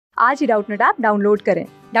आज ही Doubtnut app download करें।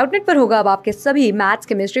 डाउटनट पर होगा अब आपके सभी मैथ्स,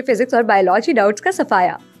 केमिस्ट्री, फिजिक्स और बायोलॉजी डाउट्स का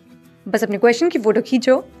सफाया। बस अपने क्वेश्चन की फोटो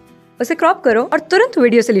खींचो, उसे क्रॉप करो और तुरंत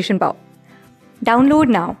वीडियो सोल्यूशन पाओ। Download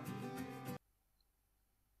now.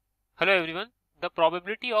 Hello everyone. The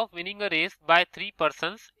probability of winning a race by three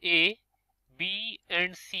persons A, B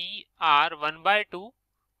and C are 1 by 2,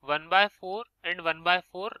 1 by 4 and 1 by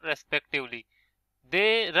 4 respectively.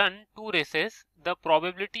 They run two races. The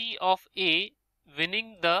probability of A winning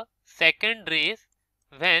the second race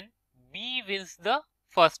when B wins the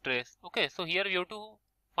first race. Okay, so here we have to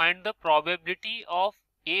find the probability of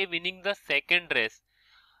A winning the second race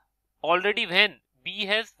already when B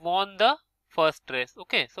has won the first race.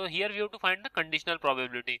 Okay, so here we have to find the conditional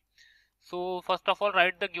probability. So first of all,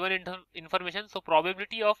 write the given information. So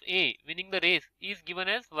probability of A winning the race is given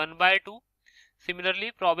as 1 by 2.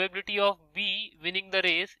 Similarly, probability of B winning the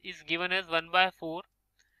race is given as 1 by 4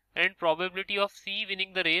 and probability of C winning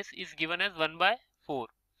the race is given as 1 by 4.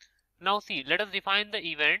 Now see, let us define the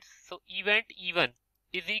events. So event E1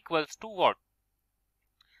 is equals to what?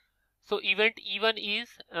 So event E1 is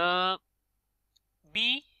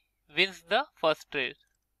B wins the first race.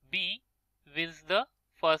 B wins the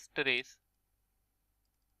first race.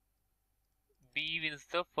 B wins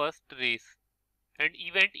the first race. And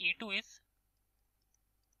event E2 is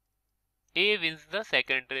A wins the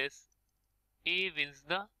second race. A wins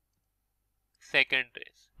the second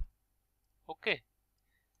race. Okay.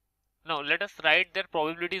 Now let us write their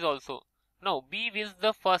probabilities also. Now B wins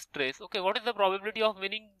the first race. Okay, what is the probability of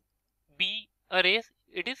winning B a race?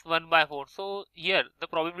 It is 1 by 4. So here the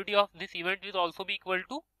probability of this event will also be equal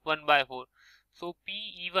to 1 by 4. So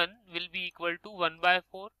P E1 will be equal to 1 by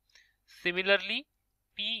 4. Similarly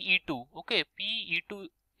Pe2. Okay, Pe2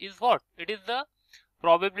 is what? It is the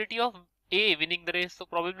probability of A winning the race. So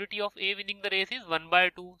probability of A winning the race is 1 by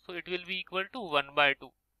 2. So it will be equal to 1 by 2.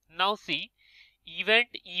 Now see, event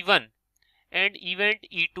E1 and event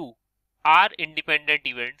E2 are independent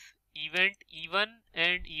events. Event E1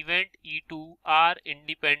 and event E2 are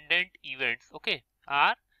independent events. Okay,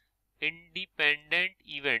 are independent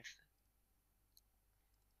events.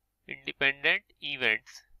 Independent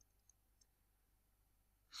events.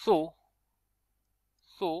 So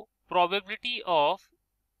probability of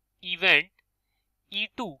event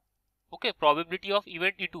E2. Okay, probability of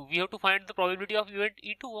event E2. We have to find the probability of event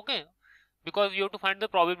E2. Okay, because we have to find the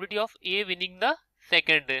probability of A winning the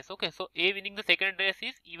second race. Okay, so A winning the second race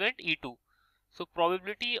is event E2. So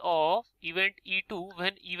probability of event E2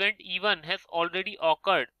 when event E1 has already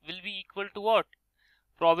occurred will be equal to what?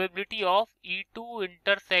 Probability of E2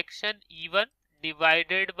 intersection E1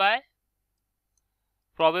 divided by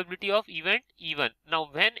probability of event E1. Now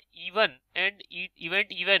when E1 and event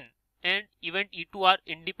E1 and event E2 are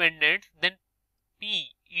independent, then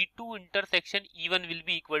P E2 intersection E1 will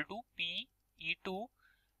be equal to P E2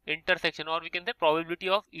 intersection, or we can say probability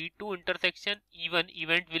of E2 intersection E1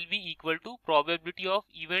 event will be equal to probability of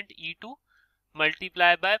event E2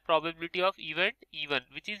 multiplied by probability of event E1,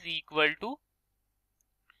 which is equal to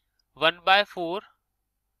 1 by 4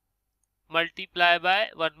 multiplied by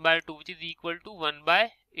 1 by 2, which is equal to 1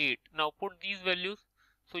 by 8. Now put these values.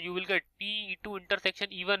 So you will get P E2 intersection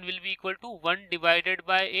E1 will be equal to 1 divided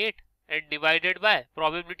by 8 and divided by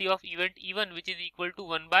probability of event E1, which is equal to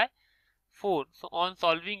 1 by 4. So on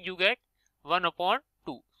solving you get 1 upon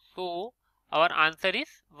 2. So our answer is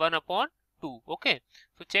 1 upon 2. Okay.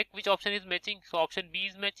 So check which option is matching. So option B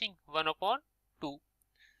is matching, 1 upon 2.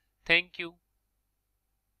 Thank you.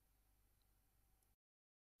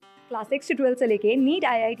 Class 6 से 12 से लेके NEET,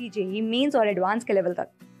 IIT JEE mains और advance के level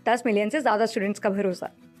तक 10 million से ज्यादा students का भरोसा।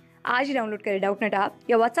 आज ही डाउनलोड करें डाउटनट ऐप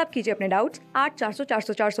या व्हाट्सएप कीजिए अपने डाउट्स 8400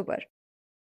 400 400 पर।